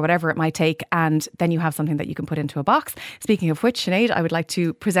 3 or whatever it might take. And then you have something that you can put into a box. Speaking of which, Sinead, I would like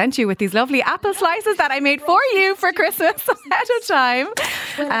to present you with these lovely apple slices that I made for you for Christmas ahead of time.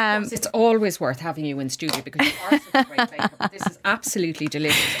 Well, it's always worth having you in studio because you are such a great baker. But this is absolutely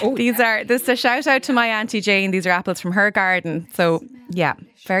delicious. Oh, this is a shout out to my Auntie Jane. These are apples from her garden. So yeah,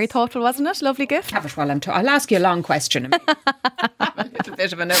 very thoughtful, wasn't it? Lovely gift. Have it while I'll ask you a long question. Have a little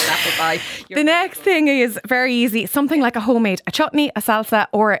bit of an old apple pie. The next thing is very easy. Something like a homemade, a chutney, a salsa,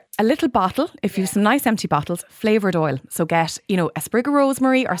 or a little bottle, if you have some nice empty bottles, flavoured oil. So get, a sprig of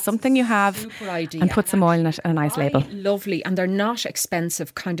rosemary or something you have. Super idea. And put some oil in it and a nice label. Lovely. And they're not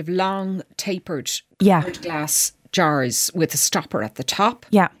expensive, kind of long, tapered coloured glass jars with a stopper at the top.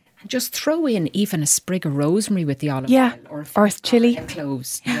 Yeah. And just throw in even a sprig of rosemary with the olive oil. Or chilli.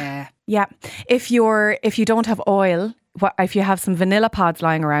 Cloves. Yeah. Yeah. If you don't have oil, if you have some vanilla pods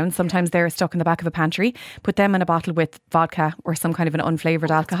lying around, sometimes they're stuck in the back of a pantry, put them in a bottle with vodka or some kind of an unflavoured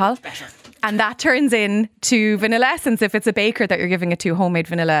alcohol. And that turns into vanilla essence if it's a baker that you're giving it to, homemade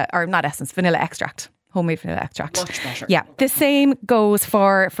vanilla, or not essence, vanilla extract. Homemade vanilla extract. Much better. Yeah. The same goes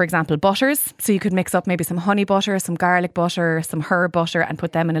for example, butters. So you could mix up maybe some honey butter, some garlic butter, some herb butter and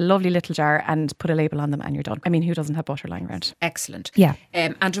put them in a lovely little jar and put a label on them and you're done. I mean, who doesn't have butter lying around? Excellent. Yeah.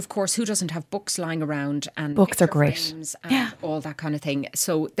 And of course, who doesn't have books lying around and books are great. Frames and all that kind of thing.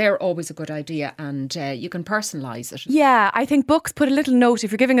 So they're always a good idea and you can personalise it. Yeah, I think books, put a little note.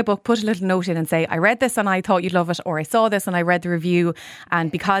 If you're giving a book, put a little note in and say, I read this and I thought you'd love it, or I saw this and I read the review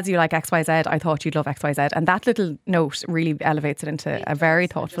and because you like XYZ, I thought you'd love XYZ. And that little note really elevates it into a very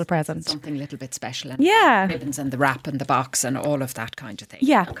thoughtful present. Something a little bit special. And ribbons and the wrap and the box and all of that kind of thing.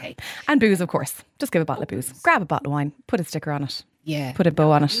 Yeah. Okay. And booze, of course. Just give a bottle of booze. Grab a bottle of wine. Put a sticker on it. Yeah. Put a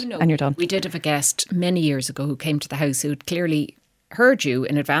bow on it and you're done. We did have a guest many years ago who came to the house who'd clearly heard you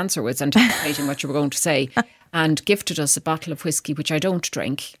in advance or was anticipating what you were going to say and gifted us a bottle of whiskey, which I don't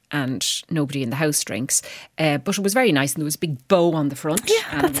drink and nobody in the house drinks. But it was very nice and there was a big bow on the front.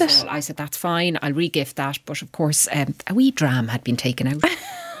 Yeah, and that's it. I said, that's fine, I'll re-gift that. But of course, a wee dram had been taken out.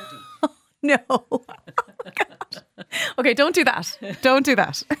 No. Oh, God. Okay, don't do that. Don't do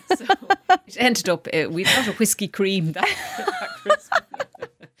that. So it ended up, we got a whiskey cream that Christmas.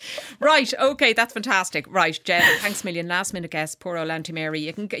 Right, okay, that's fantastic. Right, Jen, thanks a million. Last minute guest, poor old Auntie Mary.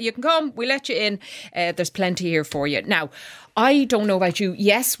 You can come, we'll let you in. There's plenty here for you. Now, I don't know about you.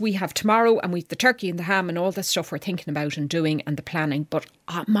 Yes, we have tomorrow and we've the turkey and the ham and all the stuff we're thinking about and doing and the planning. But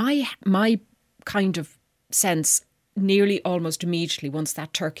my kind of sense nearly almost immediately once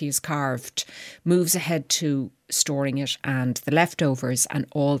that turkey is carved moves ahead to storing it and the leftovers and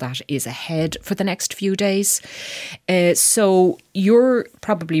all that is ahead for the next few days. So you're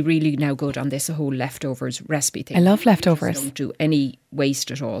probably really now good on this whole leftovers recipe thing. I love leftovers. Don't do any waste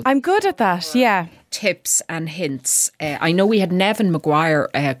at all. I'm good at that, yeah. Tips and hints. I know we had Nevin Maguire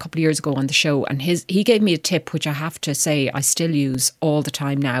a couple of years ago on the show and he gave me a tip which I have to say I still use all the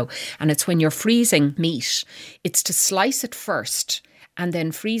time now, and it's when you're freezing meat, it's to slice it first and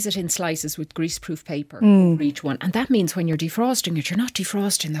then freeze it in slices with greaseproof paper over each one. And that means when you're defrosting it, you're not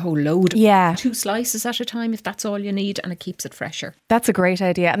defrosting the whole load. Yeah. 2 slices at a time if that's all you need, and it keeps it fresher. That's a great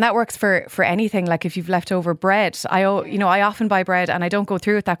idea. And that works for anything. Like if you've leftover bread, I often buy bread and I don't go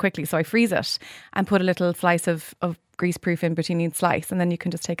through it that quickly. So I freeze it and put a little slice of greaseproof in between each slice and then you can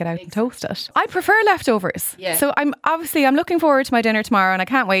just take it out and toast it. I prefer leftovers. Yeah. So I'm looking forward to my dinner tomorrow and I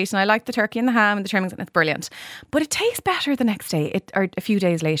can't wait, and I like the turkey and the ham and the trimmings and it's brilliant. But it tastes better the next day or a few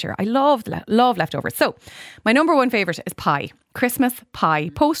days later. I love leftovers. So my number one favourite is pie. Christmas pie,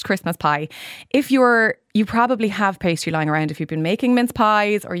 post-Christmas pie. If you probably have pastry lying around if you've been making mince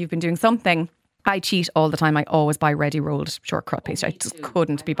pies or you've been doing something. I cheat all the time. I always buy ready rolled shortcrust pastry. I just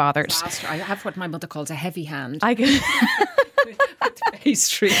couldn't be bothered. I have what my mother calls a heavy hand. I can with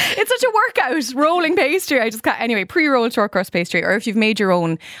pastry. It's such a workout, rolling pastry. I just can't. Anyway, pre-rolled shortcrust pastry, or if you've made your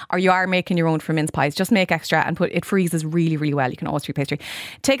own, or you are making your own for mince pies, just make extra and it freezes really, really well. You can always do pastry.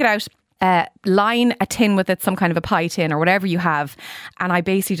 Take it out. Line a tin with it, some kind of a pie tin or whatever you have, and I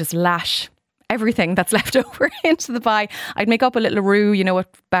basically just lash everything that's left over into the pie. I'd make up a little roux, with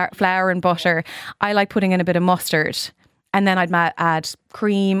flour and butter. I like putting in a bit of mustard, and then I'd add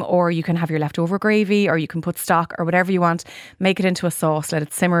cream, or you can have your leftover gravy, or you can put stock or whatever you want, make it into a sauce, let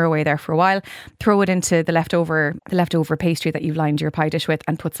it simmer away there for a while, throw it into the leftover pastry that you've lined your pie dish with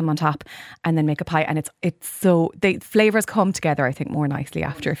and put some on top, and then make a pie. And it's so, the flavours come together, I think, more nicely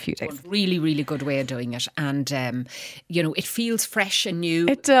after a few days. Really, really good way of doing it. And, it feels fresh and new.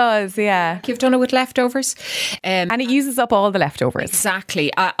 It does, yeah. You've done it with leftovers. And it uses up all the leftovers.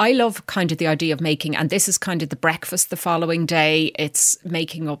 Exactly. I love kind of the idea of making, and this is kind of the breakfast the following day. It's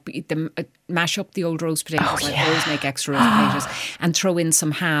making up, mash up the old roast potatoes. I always make extra roast potatoes and throw in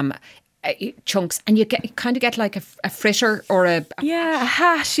some ham. Chunks, and you kind of get like a fritter or a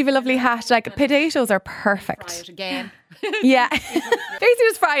hash. You have a lovely hash. Like potatoes are perfect. Fry it again. Yeah. Basically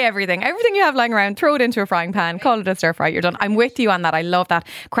just fry everything you have lying around, throw it into a frying pan, call it a stir fry, you're done. I'm with you on that. I love that.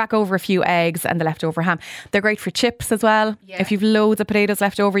 Crack over a few eggs and the leftover ham. They're great for chips as well. If you've loads of potatoes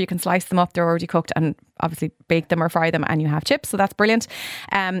left over, you can slice them up, they're already cooked, and obviously bake them or fry them and you have chips, so that's brilliant.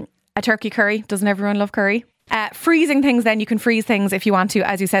 A turkey curry, doesn't everyone love curry? Freezing things, then you can freeze things if you want to.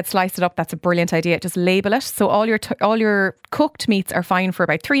 As you said, slice it up. That's a brilliant idea. Just label it. So all your cooked meats are fine for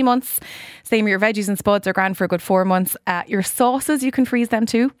about 3 months. Same with your veggies and spuds are grand for a good 4 months. Your sauces, you can freeze them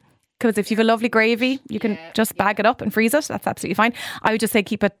too. Because if you have a lovely gravy, you can just bag it up and freeze it. That's absolutely fine. I would just say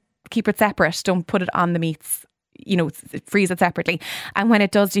keep it separate. Don't put it on the meats. Freeze it separately. And when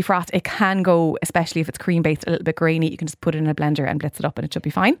it does defrost, it can go, especially if it's cream based, a little bit grainy. You can just put it in a blender and blitz it up and it should be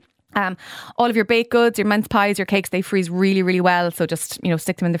fine. All of your baked goods, your mince pies, your cakes, they freeze really, really well. So just,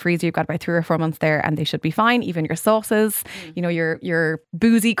 stick them in the freezer. You've got about 3 or 4 months there and they should be fine. Even your sauces, your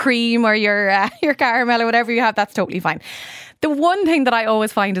boozy cream or your caramel or whatever you have, that's totally fine. The one thing that I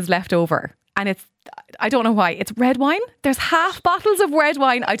always find is left over, and I don't know why, it's red wine. There's half bottles of red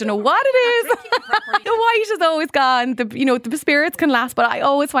wine. I don't know what it is. The white is always gone. The spirits can last, but I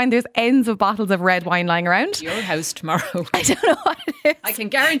always find there's ends of bottles of red wine lying around. Your house tomorrow. I don't know what it is. I can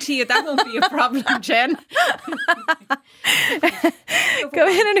guarantee you that won't be a problem, Jen. Go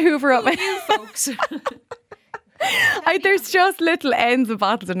in and hoover up you folks. There's just little ends of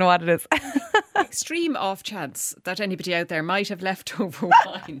bottles. I don't know what it is. Extreme off chance that anybody out there might have leftover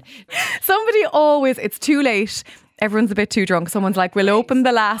wine. Somebody always, it's too late. Everyone's a bit too drunk. Someone's like, we'll open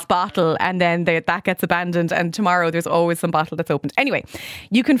the last bottle, and then that gets abandoned. And tomorrow there's always some bottle that's opened. Anyway,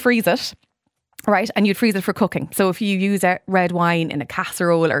 you can freeze it. Right, and you'd freeze it for cooking. So if you use red wine in a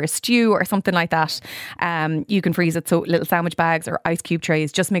casserole or a stew or something like that, you can freeze it. So little sandwich bags or ice cube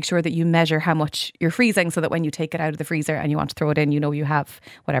trays, just make sure that you measure how much you're freezing so that when you take it out of the freezer and you want to throw it in, you have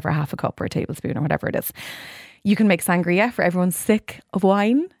whatever, half a cup or a tablespoon or whatever it is. You can make sangria for everyone sick of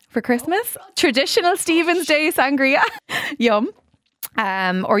wine for Christmas. Traditional Stephen's Day sangria. Yum.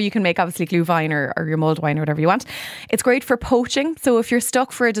 Or you can make obviously glühwein or your mulled wine or whatever you want. It's great for poaching. So if you're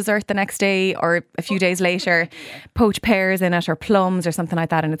stuck for a dessert the next day or a few days later, poach pears in it or plums or something like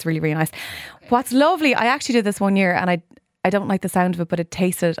that, and it's really, really nice. What's lovely, I actually did this one year and I don't like the sound of it, but it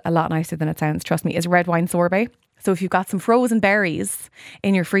tasted a lot nicer than it sounds, trust me, is red wine sorbet. So if you've got some frozen berries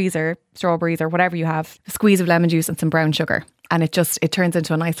in your freezer, strawberries or whatever you have, a squeeze of lemon juice and some brown sugar. And it turns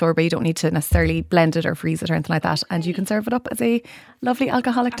into a nice sorbet. You don't need to necessarily blend it or freeze it or anything like that. And you can serve it up as a lovely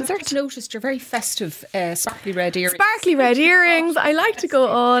alcoholic dessert. I've noticed your very festive sparkly red earrings. Sparkly red earrings. I like to go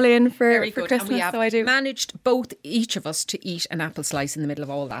all in for Christmas, and we have so I do. Managed each of us to eat an apple slice in the middle of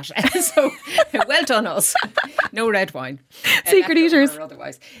all that. So well done us. No red wine. Secret eaters. Or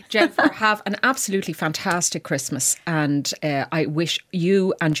otherwise. Jennifer, have an absolutely fantastic Christmas, and I wish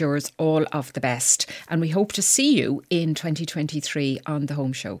you and yours all of the best. And we hope to see you in 2023 on the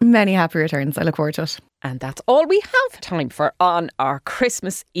Home Show. Many happy returns. I look forward to it. And that's all we have time for on our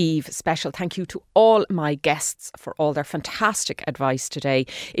Christmas Eve special. Thank you to all my guests for all their fantastic advice today.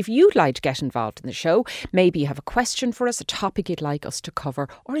 If you'd like to get involved in the show, maybe you have a question for us, a topic you'd like us to cover,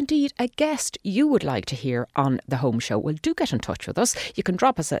 or indeed a guest you would like to hear on the Home Show, well, do get in touch with us. You can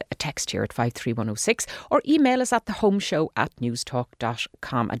drop us a text here at 53106 or email us at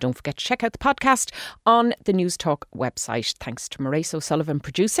thehomeshow@newstalk.com. And don't forget to check out the podcast on the Newstalk website. Thanks to Maurice O'Sullivan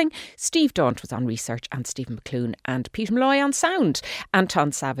producing, Steve Daunt was on research, and Stephen McClune and Peter Malloy on sound.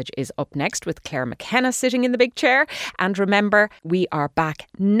 Anton Savage is up next with Claire McKenna sitting in the big chair. And remember, we are back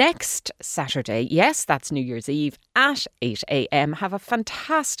next Saturday. Yes, that's New Year's Eve at 8 a.m. Have a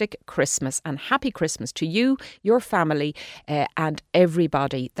fantastic Christmas, and happy Christmas to you, your family, and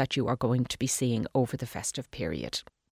everybody that you are going to be seeing over the festive period.